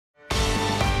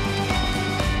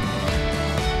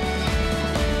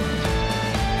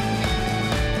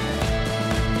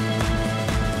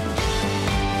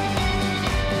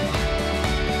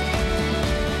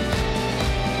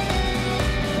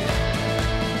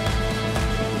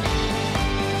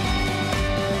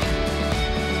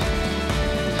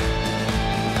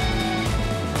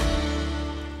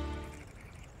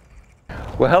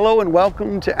Well, hello and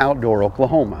welcome to Outdoor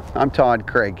Oklahoma. I'm Todd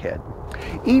Craighead.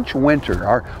 Each winter,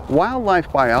 our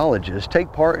wildlife biologists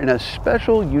take part in a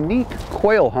special, unique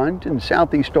quail hunt in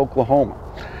southeast Oklahoma.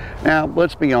 Now,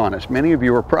 let's be honest, many of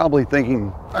you are probably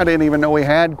thinking, I didn't even know we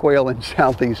had quail in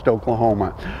southeast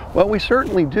Oklahoma. Well, we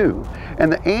certainly do.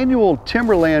 And the annual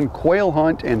Timberland Quail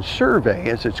Hunt and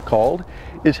Survey, as it's called,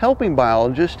 is helping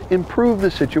biologists improve the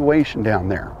situation down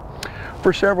there.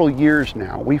 For several years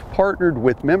now, we've partnered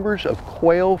with members of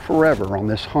Quail Forever on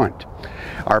this hunt.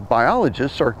 Our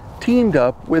biologists are teamed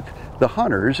up with the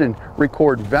hunters and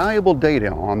record valuable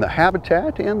data on the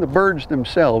habitat and the birds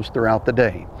themselves throughout the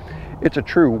day. It's a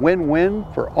true win-win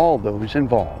for all those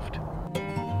involved.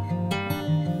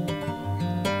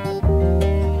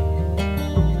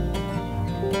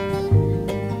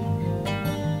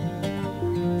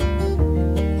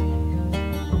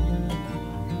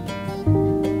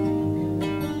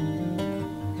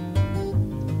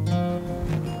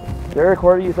 Derek,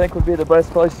 where do you think would be the best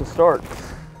place to start?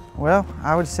 Well,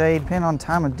 I would say, depending on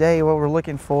time of day, what we're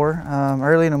looking for.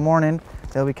 Early in the morning,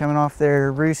 they'll be coming off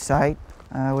their roost site,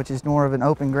 which is more of an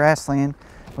open grassland,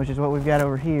 which is what we've got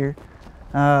over here.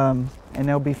 And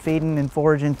they'll be feeding and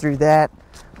foraging through that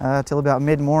till about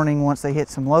mid-morning once they hit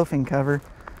some loafing cover,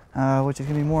 which is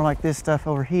going to be more like this stuff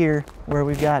over here, where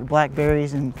we've got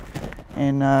blackberries and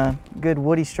good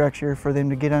woody structure for them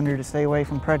to get under to stay away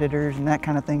from predators and that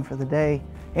kind of thing for the day.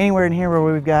 Anywhere in here where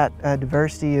we've got a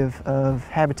diversity of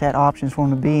habitat options for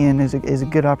them to be in is a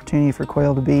good opportunity for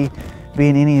quail to be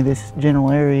in any of this general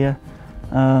area.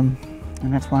 And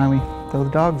that's why we throw the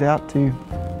dogs out to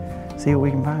see what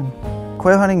we can find.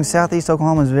 Quail hunting in southeast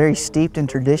Oklahoma is very steeped in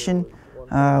tradition.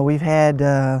 We've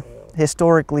had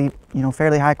historically,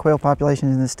 fairly high quail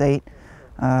populations in the state.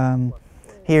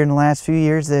 Here in the last few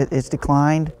years, it's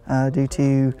declined due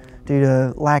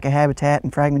to lack of habitat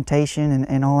and fragmentation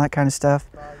and all that kind of stuff.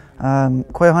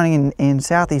 Quail hunting in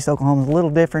southeast Oklahoma is a little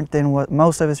different than what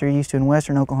most of us are used to in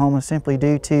western Oklahoma, simply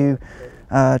due to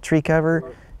tree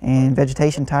cover and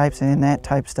vegetation types and that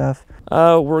type stuff.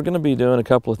 We're going to be doing a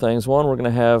couple of things. One, we're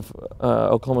going to have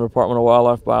Oklahoma Department of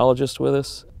Wildlife biologists with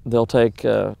us. They'll take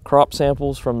crop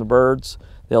samples from the birds,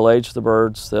 they'll age the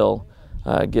birds, they'll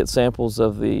get samples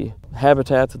of the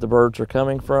habitat that the birds are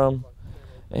coming from,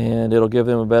 and it'll give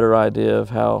them a better idea of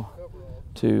how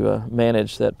to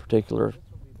manage that particular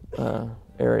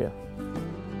area.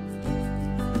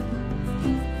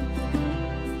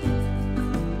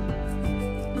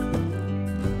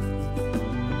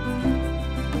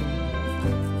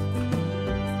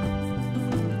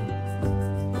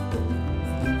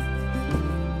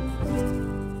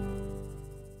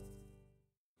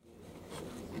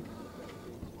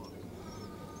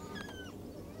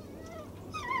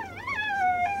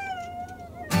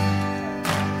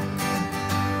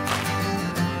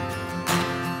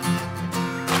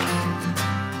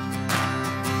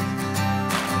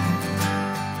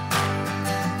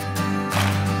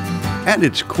 At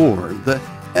its core, the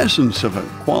essence of a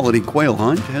quality quail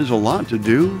hunt has a lot to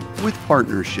do with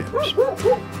partnerships.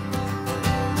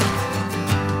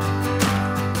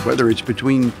 Whether it's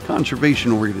between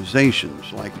conservation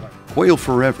organizations like Quail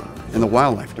Forever and the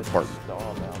Wildlife Department,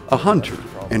 a hunter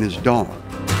and his dog,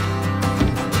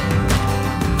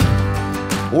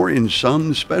 or in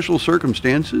some special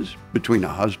circumstances, between a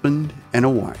husband and a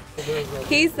wife.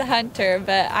 He's the hunter,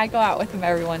 but I go out with him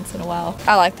every once in a while.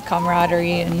 I like the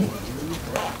camaraderie and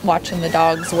watching the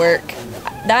dogs work.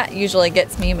 That usually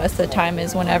gets me most of the time,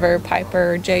 is whenever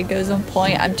Piper or Jade goes on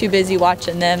point. I'm too busy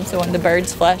watching them, so when the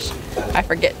birds flush, I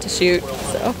forget to shoot.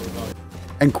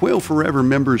 And Quail Forever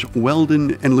members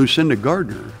Weldon and Lucinda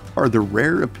Gardner are the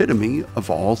rare epitome of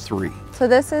all three. So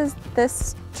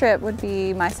this trip would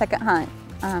be my second hunt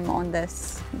on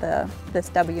this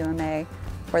WMA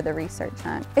for the research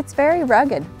hunt. It's very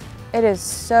rugged. It is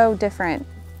so different.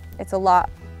 It's a lot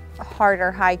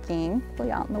harder hiking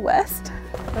way out in the west.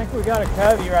 I think we got a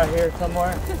covey right here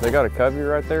somewhere. They got a covey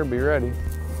right there, be ready.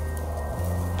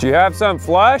 Do you have some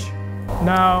flush?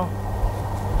 No,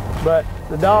 but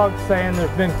the dog's saying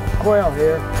there's been quail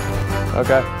here.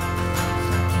 Okay.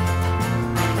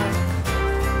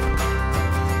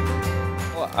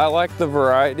 Well, I like the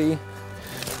variety,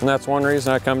 and that's one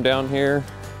reason I come down here.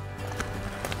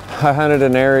 I hunted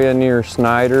an area near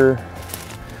Snyder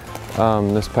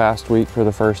this past week for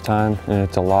the first time, and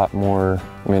it's a lot more,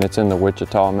 it's in the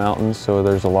Wichita Mountains, so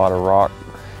there's a lot of rock,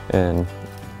 and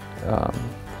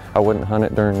I wouldn't hunt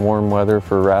it during warm weather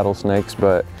for rattlesnakes,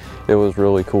 but it was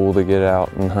really cool to get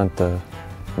out and hunt the,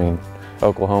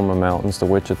 Oklahoma mountains, the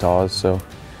Wichitas, so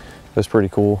it was pretty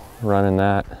cool running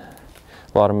that.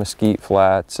 A lot of mesquite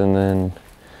flats, and then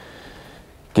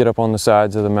get up on the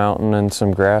sides of the mountain and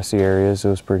some grassy areas. It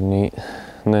was pretty neat.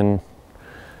 And then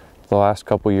the last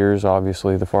couple years,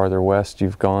 obviously, the farther west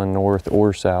you've gone, north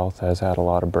or south, has had a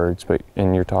lot of birds.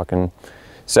 And you're talking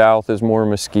south is more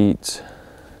mesquites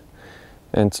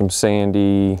and some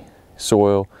sandy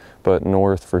soil, but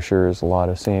north for sure is a lot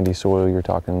of sandy soil. You're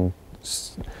talking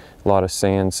a lot of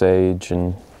sand sage,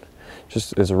 and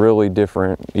just is really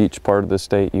different each part of the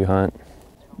state you hunt.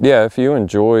 Yeah, if you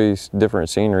enjoy different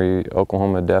scenery,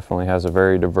 Oklahoma definitely has a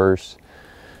very diverse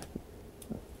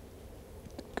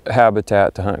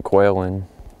habitat to hunt quail in.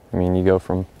 I mean, you go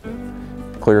from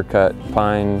clear-cut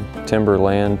pine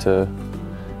timberland to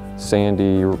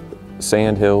sandy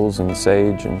sand hills and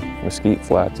sage and mesquite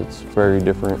flats. It's very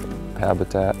different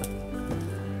habitat.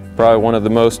 Probably one of the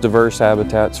most diverse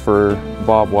habitats for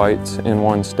bobwhites in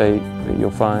one state that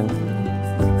you'll find.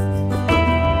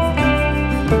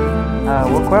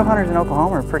 Well, quail hunters in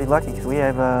Oklahoma are pretty lucky because we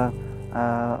have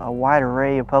a wide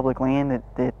array of public land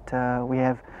that we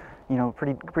have, you know,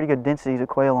 pretty good densities of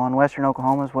quail on. Western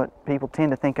Oklahoma is what people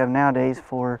tend to think of nowadays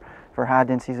for high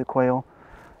densities of quail.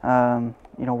 You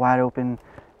know, wide open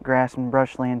grass and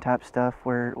brushland type stuff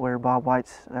where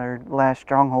bobwhites, their last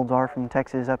strongholds are, from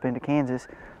Texas up into Kansas.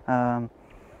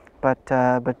 But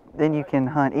then you can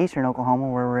hunt eastern Oklahoma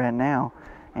where we're at now,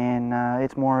 and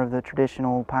it's more of the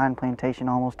traditional pine plantation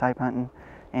almost type hunting,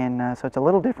 and so it's a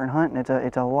little different hunt, and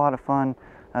it's a lot of fun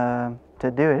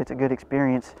to do it. It's a good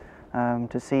experience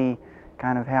to see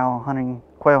kind of how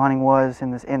quail hunting was in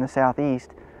the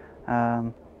southeast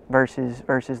versus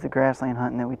the grassland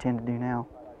hunting that we tend to do now.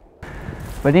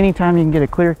 But anytime you can get a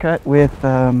clear cut with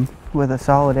a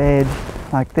solid edge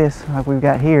like this, like we've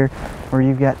got here, where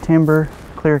you've got timber,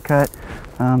 clear cut,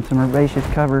 some herbaceous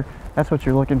cover, that's what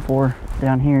you're looking for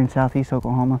down here in southeast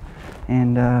Oklahoma.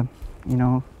 And you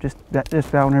know, just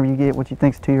about whenever you get what you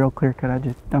think's a 2-year-old clear cut, I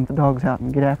just dump the dogs out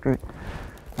and get after it.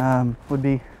 Would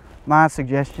be my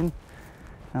suggestion.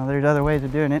 Now, there's other ways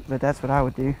of doing it, but that's what I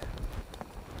would do.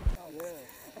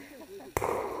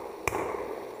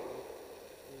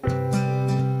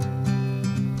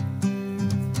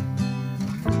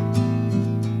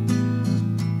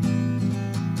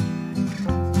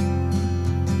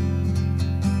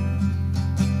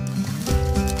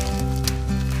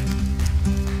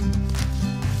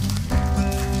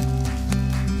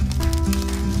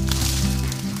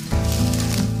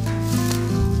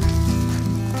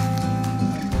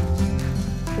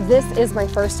 This is my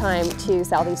first time to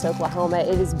southeast Oklahoma.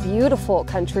 It is beautiful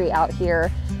country out here,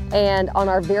 and on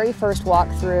our very first walk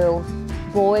through,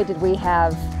 boy did we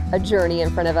have a journey in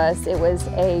front of us. It was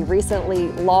a recently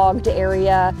logged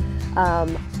area.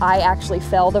 I actually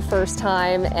fell the first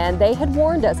time, and they had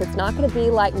warned us it's not going to be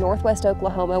like northwest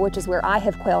Oklahoma, which is where I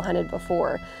have quail hunted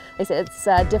before. They said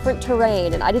it's different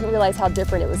terrain, and I didn't realize how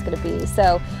different it was going to be.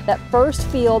 So that first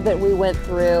field that we went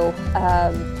through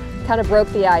kind of broke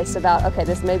the ice about, okay,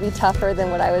 this may be tougher than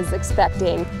what I was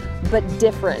expecting, but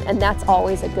different. And that's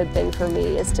always a good thing for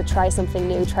me, is to try something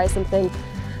new, try something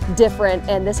different.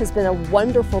 And this has been a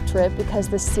wonderful trip because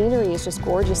the scenery is just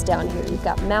gorgeous down here. You've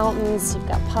got mountains, you've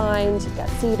got pines, you've got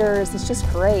cedars. It's just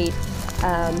great.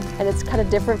 And it's kind of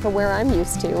different from where I'm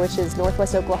used to, which is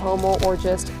northwest Oklahoma or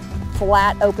just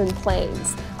flat open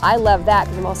plains. I love that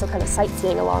because I'm also kind of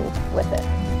sightseeing along with it.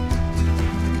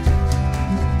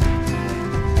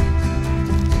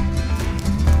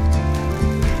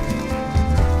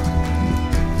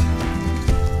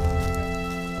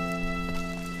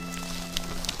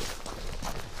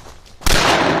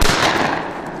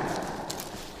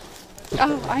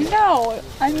 Oh, I know,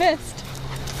 I missed.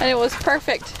 And it was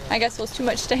perfect. I guess it was too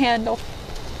much to handle.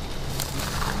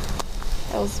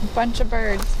 That was a bunch of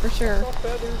birds, for sure.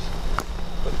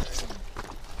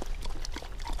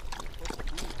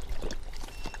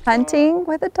 Hunting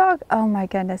with a dog, oh my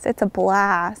goodness, it's a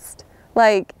blast.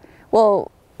 Like,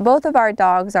 well, both of our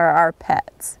dogs are our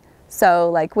pets. So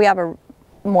like we have a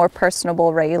more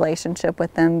personable relationship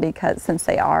with them because since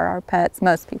they are our pets,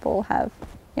 most people have,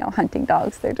 you know, hunting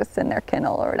dogs. They're just in their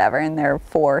kennel or whatever, and they're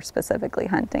for specifically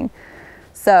hunting.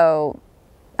 So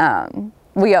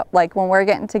we, like when we're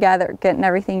getting together, getting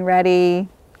everything ready,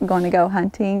 going to go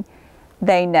hunting,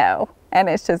 they know, and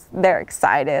it's just, they're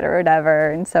excited or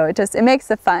whatever. And so it makes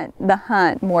the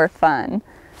hunt more fun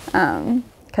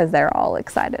because they're all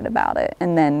excited about it.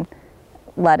 And then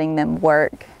letting them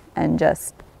work and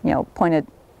just, you know, point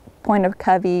a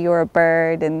covey or a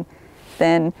bird. And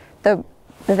then the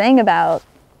thing about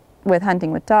with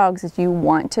hunting with dogs is you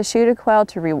want to shoot a quail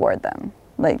to reward them.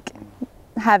 Like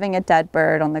having a dead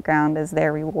bird on the ground is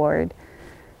their reward.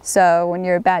 So when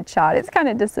you're a bad shot, it's kind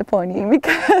of disappointing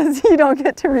because you don't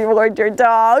get to reward your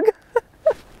dog.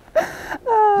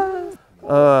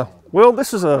 Well,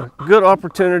 this is a good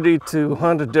opportunity to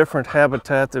hunt a different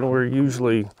habitat than we're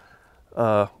usually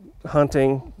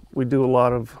hunting. We do a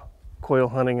lot of quail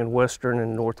hunting in western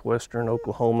and northwestern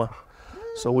Oklahoma.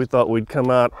 So we thought we'd come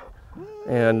out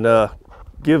and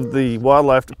give the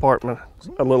wildlife department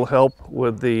a little help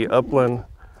with the upland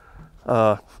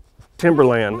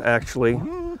timberland, actually.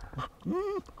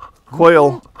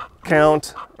 Quail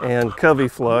count and covey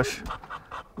flush,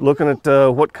 looking at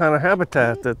what kind of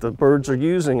habitat that the birds are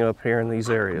using up here in these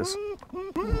areas.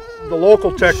 The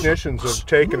local technicians have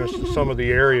taken us to some of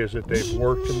the areas that they've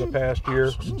worked in the past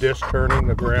year, disc turning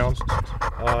the ground.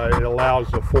 It allows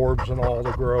the forbs and all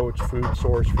to grow. It's food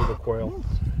source for the quail.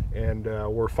 And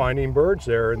we're finding birds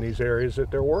there in these areas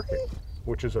that they're working,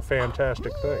 which is a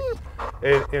fantastic thing.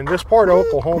 In this part of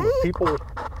Oklahoma, people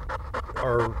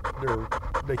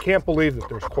they can't believe that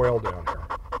there's quail down here,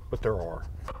 but there are.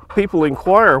 People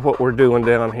inquire what we're doing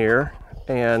down here,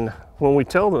 and when we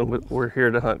tell them that we're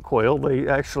here to hunt quail, they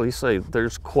actually say,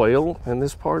 "There's quail in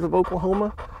this part of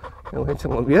Oklahoma?" And we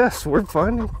tell them, "Yes, we're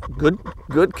finding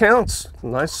good counts,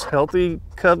 nice healthy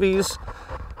coveys,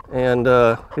 and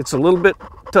it's a little bit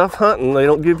tough hunting. They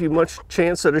don't give you much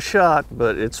chance at a shot,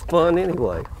 but it's fun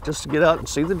anyway, just to get out and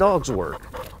see the dogs work."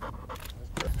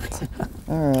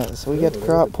 All right, so we got the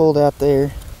crop pulled out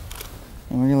there,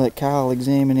 and we're gonna let Kyle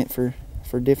examine it for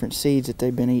different seeds that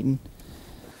they've been eating.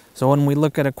 So when we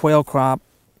look at a quail crop,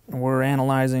 we're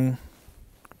analyzing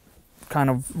kind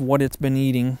of what it's been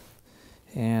eating.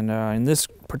 And in this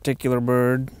particular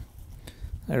bird,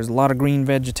 there's a lot of green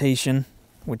vegetation,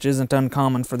 which isn't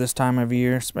uncommon for this time of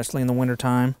year, especially in the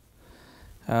wintertime.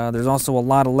 There's also a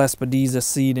lot of Lespedeza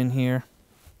seed in here.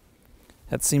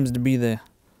 That seems to be the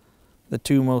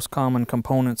two most common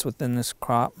components within this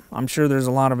crop. I'm sure there's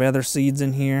a lot of other seeds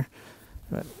in here,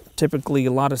 but typically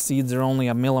a lot of seeds are only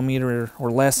a millimeter or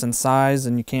less in size,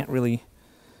 and you can't really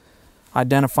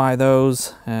identify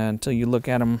those until you look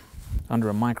at them under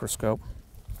a microscope.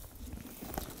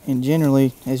 And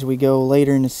generally, as we go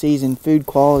later in the season, food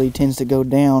quality tends to go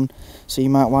down, so you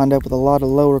might wind up with a lot of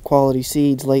lower quality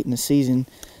seeds late in the season.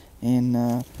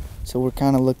 And so we're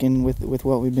kind of looking with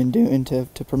what we've been doing to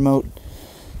promote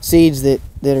seeds that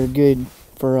are good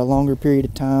for a longer period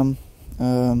of time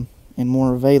and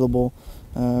more available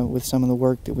with some of the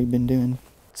work that we've been doing.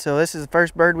 So this is the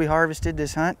first bird we harvested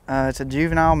this hunt. It's a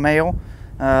juvenile male.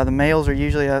 The males are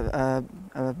usually a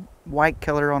white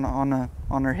color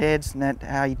on their heads, and that's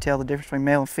how you tell the difference between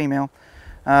male and female.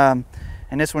 And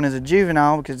this one is a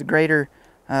juvenile because the greater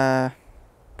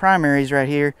primaries right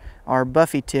here are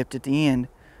buffy tipped at the end,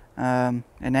 and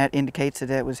that indicates that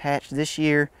it was hatched this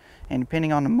year. And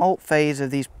depending on the molt phase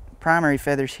of these primary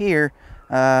feathers here,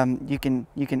 you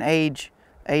can age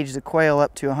the quail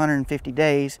up to 150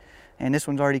 days, and this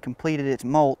one's already completed its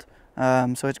molt,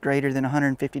 so it's greater than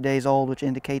 150 days old, which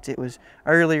indicates it was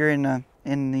earlier in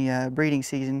the breeding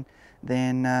season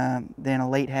than a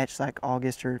late hatch like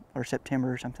August or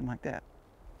September or something like that.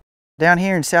 Down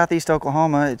here in southeast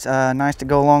Oklahoma, it's nice to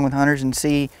go along with hunters and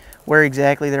see where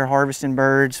exactly they're harvesting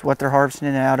birds, what they're harvesting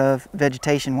it out of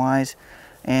vegetation-wise,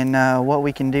 and what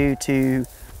we can do to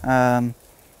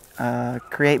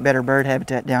create better bird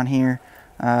habitat down here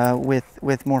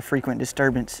with more frequent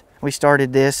disturbance. We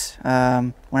started this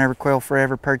whenever Quail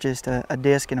Forever purchased a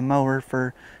disc and a mower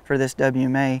for this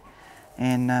WMA,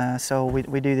 and so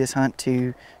we do this hunt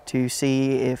to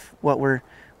see if what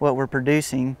we're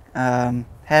producing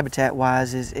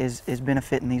habitat-wise is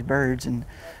benefiting these birds, and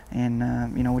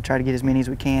you know, we try to get as many as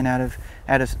we can out of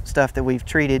stuff that we've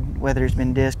treated, whether it's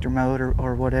been disked or mowed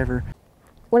or whatever.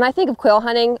 When I think of quail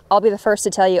hunting, I'll be the first to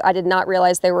tell you I did not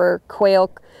realize there were quail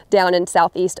down in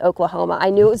southeast Oklahoma. I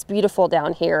knew it was beautiful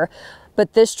down here,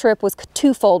 but this trip was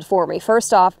twofold for me.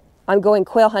 First off, I'm going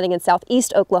quail hunting in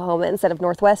southeast Oklahoma instead of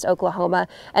northwest Oklahoma,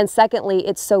 and secondly,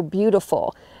 it's so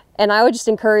beautiful. And I would just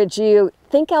encourage you,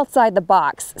 think outside the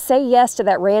box. Say yes to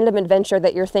that random adventure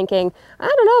that you're thinking, I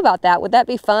don't know about that, would that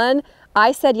be fun?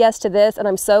 I said yes to this, and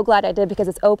I'm so glad I did, because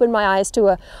it's opened my eyes to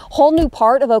a whole new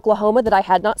part of Oklahoma that I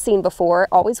had not seen before,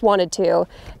 always wanted to.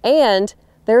 And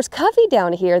there's covey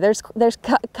down here, there's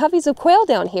coveys of quail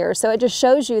down here. So it just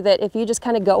shows you that if you just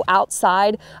kind of go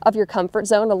outside of your comfort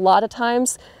zone, a lot of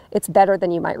times it's better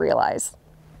than you might realize.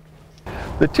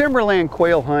 The Timberland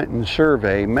Quail Hunt and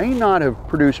Survey may not have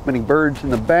produced many birds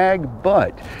in the bag,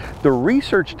 but the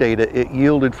research data it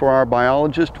yielded for our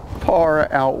biologists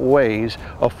far outweighs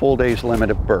a full day's limit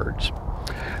of birds.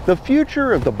 The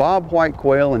future of the bobwhite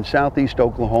quail in southeast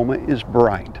Oklahoma is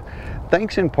bright,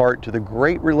 thanks in part to the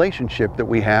great relationship that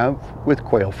we have with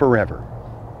Quail Forever.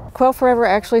 Quail Forever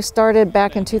actually started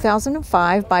back in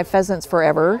 2005 by Pheasants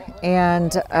Forever,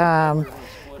 and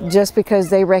just because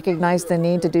they recognized the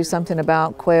need to do something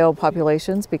about quail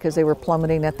populations because they were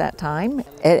plummeting at that time.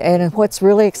 And what's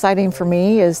really exciting for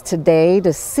me is today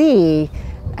to see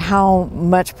how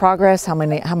much progress, how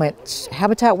much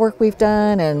habitat work we've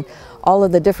done, and all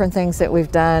of the different things that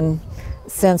we've done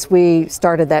since we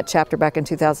started that chapter back in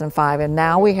 2005. And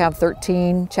now we have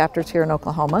 13 chapters here in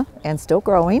Oklahoma and still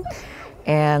growing.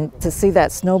 And to see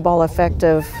that snowball effect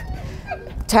of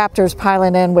chapters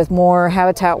piling in with more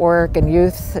habitat work and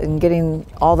youth and getting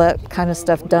all that kind of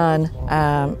stuff done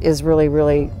is really,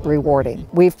 really rewarding.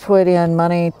 We've put in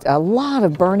money, a lot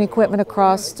of burn equipment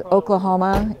across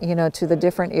Oklahoma, you know, to the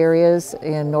different areas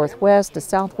in northwest to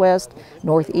southwest,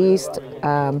 northeast.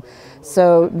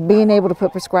 So being able to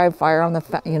put prescribed fire on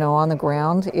the, on the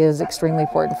ground is extremely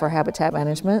important for habitat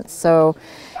management. So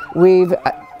we've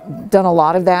done a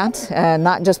lot of that,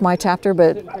 not just my chapter,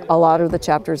 but a lot of the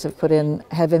chapters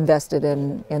have invested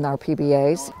in our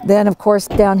PBAs. Then, of course,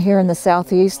 down here in the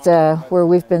southeast, where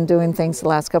we've been doing things the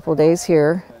last couple of days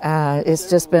here, it's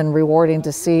just been rewarding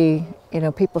to see,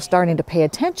 people starting to pay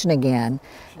attention again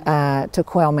to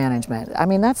quail management. I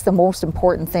mean, that's the most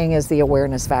important thing, is the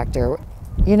awareness factor.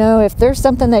 If there's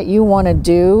something that you want to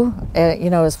do,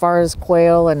 as far as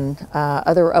quail and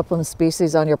other upland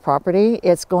species on your property,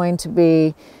 it's going to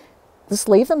be, just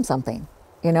leave them something.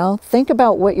 Think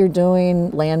about what you're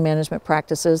doing, land management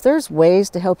practices. There's ways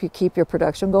to help you keep your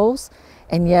production goals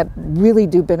and yet really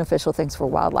do beneficial things for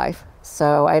wildlife.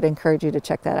 So I'd encourage you to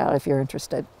check that out if you're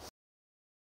interested.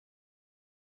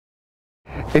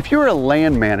 If you're a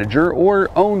land manager or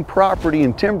own property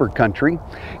in timber country,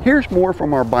 here's more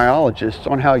from our biologists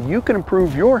on how you can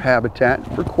improve your habitat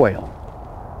for quail.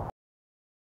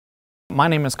 My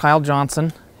name is Kyle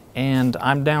Johnson, and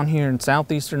I'm down here in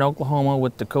southeastern Oklahoma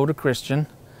with Dakota Christian,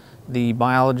 the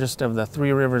biologist of the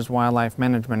Three Rivers Wildlife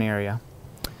Management Area.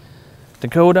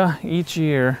 Dakota, each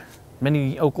year,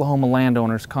 many Oklahoma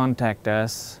landowners contact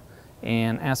us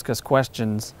and ask us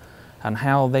questions on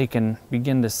how they can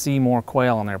begin to see more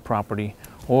quail on their property,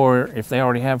 or if they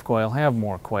already have quail, have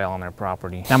more quail on their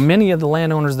property. Now, many of the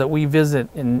landowners that we visit,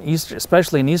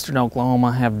 especially in eastern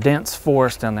Oklahoma, have dense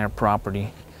forest on their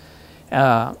property.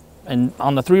 And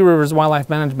on the Three Rivers Wildlife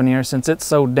Management Area, since it's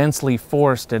so densely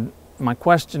forested, my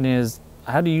question is,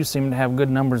 how do you seem to have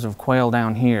good numbers of quail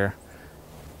down here,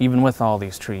 even with all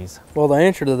these trees? Well, the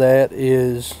answer to that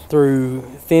is through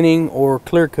thinning or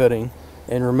clear cutting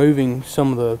and removing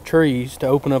some of the trees to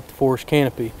open up the forest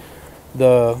canopy.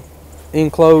 The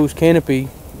enclosed canopy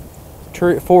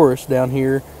forests down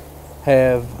here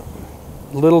have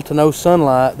little to no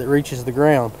sunlight that reaches the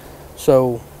ground.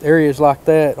 So areas like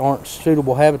that aren't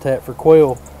suitable habitat for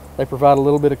quail. They provide a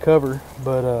little bit of cover,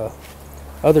 but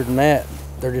other than that,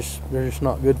 they're just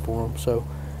not good for them. So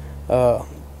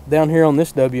down here on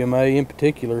this WMA in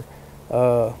particular,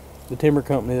 the timber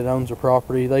company that owns the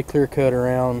property, they clear cut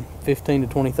around 15 to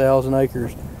 20,000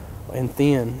 acres and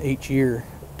thin each year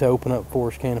to open up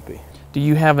forest canopy. Do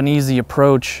you have an easy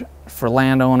approach for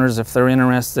landowners if they're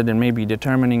interested in maybe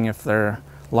determining if their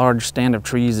large stand of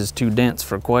trees is too dense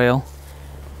for quail?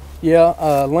 Yeah,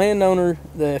 landowner,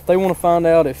 if they want to find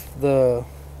out if the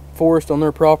forest on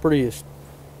their property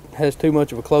has too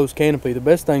much of a closed canopy, the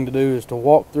best thing to do is to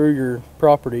walk through your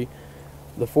property,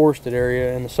 the forested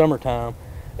area, in the summertime.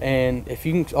 And if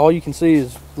all you can see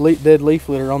is dead leaf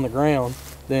litter on the ground,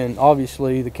 then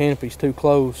obviously the canopy's too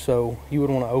close, so you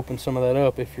would want to open some of that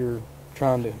up if you're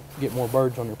trying to get more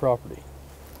birds on your property.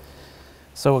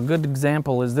 So a good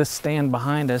example is this stand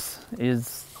behind us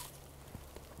is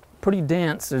pretty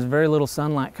dense. There's very little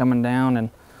sunlight coming down,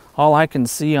 and all I can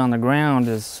see on the ground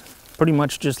is pretty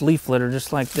much just leaf litter,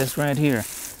 just like this right here.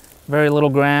 Very little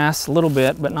grass, a little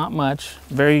bit, but not much.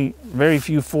 Very, very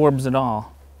few forbs at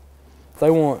all. If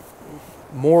they want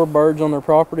more birds on their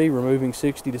property, removing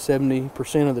 60 to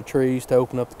 70% of the trees to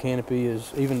open up the canopy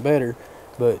is even better.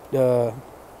 But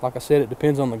like I said, it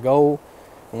depends on the goal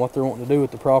and what they're wanting to do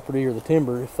with the property or the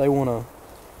timber. If they want to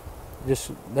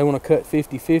cut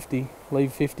 50-50,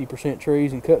 leave 50%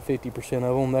 trees and cut 50%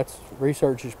 of them,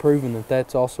 research has proven that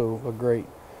that's also a great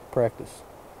practice.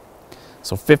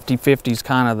 So 50-50 is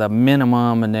kind of the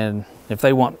minimum, and then if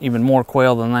they want even more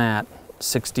quail than that,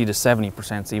 60 to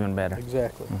 70% is even better.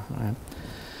 Exactly. Right.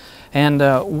 And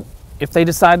if they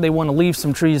decide they want to leave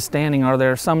some trees standing, are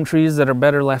there some trees that are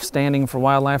better left standing for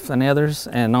wildlife than others?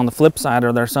 And on the flip side,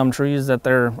 are there some trees that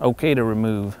they're okay to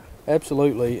remove?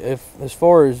 Absolutely. As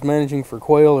far as managing for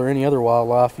quail or any other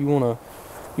wildlife, you want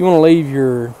to leave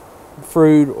your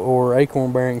fruit or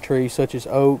acorn bearing trees such as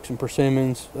oaks and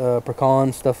persimmons,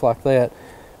 pecans, stuff like that.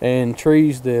 And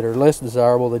trees that are less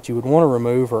desirable that you would want to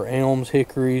remove are elms,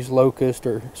 hickories, locust,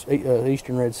 or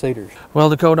eastern red cedars.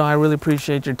 Well, Dakota, I really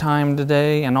appreciate your time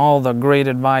today and all the great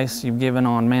advice you've given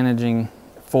on managing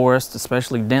forests,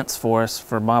 especially dense forests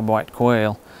for bobwhite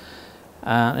quail.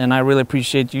 And I really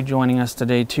appreciate you joining us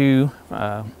today too.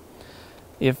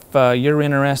 If you're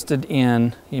interested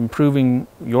in improving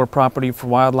your property for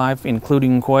wildlife,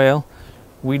 including quail,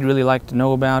 we'd really like to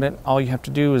know about it. All you have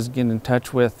to do is get in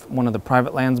touch with one of the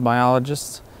private lands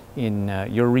biologists in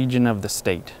your region of the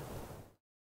state.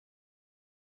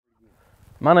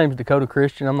 My name is Dakota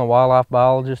Christian. I'm the wildlife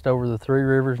biologist over the Three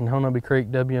Rivers and Honobia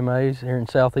Creek WMAs here in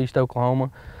southeast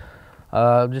Oklahoma.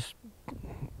 Just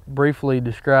briefly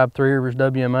describe Three Rivers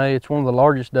WMA. It's one of the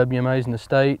largest WMAs in the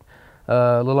state,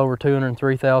 a little over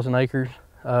 203,000 acres.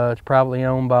 It's privately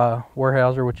owned by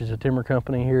Weyerhaeuser, which is a timber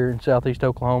company here in southeast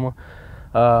Oklahoma.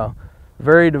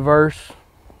 Very diverse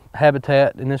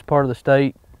habitat in this part of the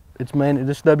state. This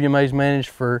WMA is managed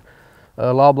for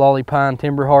loblolly pine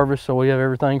timber harvest, so we have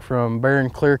everything from barren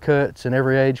clear cuts in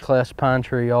every age class pine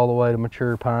tree all the way to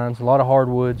mature pines. A lot of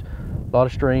hardwoods, a lot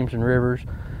of streams and rivers.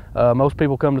 Most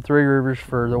people come to Three Rivers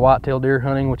for the whitetail deer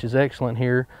hunting, which is excellent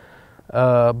here,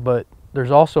 but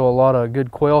there's also a lot of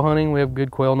good quail hunting. We have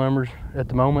good quail numbers at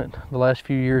the moment. The last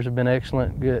few years have been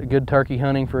excellent. Good turkey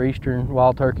hunting for eastern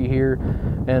wild turkey here,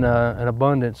 and an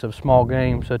abundance of small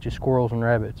game such as squirrels and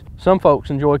rabbits. Some folks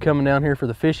enjoy coming down here for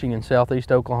the fishing in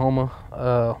southeast Oklahoma.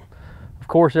 Of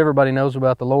course, everybody knows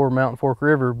about the lower Mountain Fork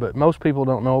River, but most people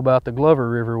don't know about the Glover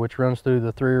River, which runs through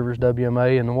the Three Rivers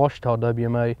WMA and the Ouachita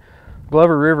WMA.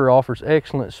 Glover River offers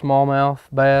excellent smallmouth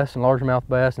bass and largemouth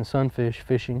bass and sunfish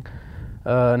fishing.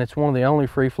 And it's one of the only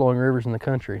free-flowing rivers in the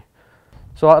country.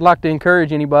 So I'd like to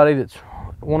encourage anybody that's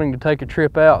wanting to take a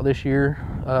trip out this year,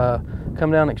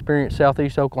 come down and experience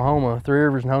southeast Oklahoma. Three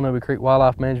Rivers and Honobia Creek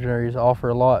Wildlife Management Areas offer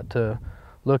a lot to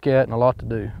look at and a lot to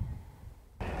do.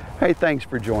 Hey, thanks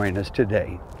for joining us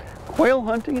today. Quail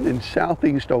hunting in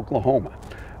southeast Oklahoma.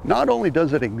 Not only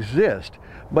does it exist,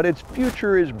 but its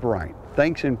future is bright,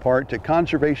 thanks in part to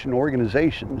conservation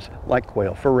organizations like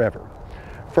Quail Forever.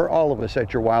 For all of us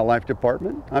at your Wildlife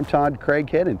Department, I'm Todd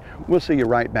Craighead, and we'll see you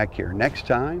right back here next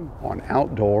time on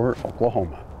Outdoor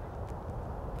Oklahoma.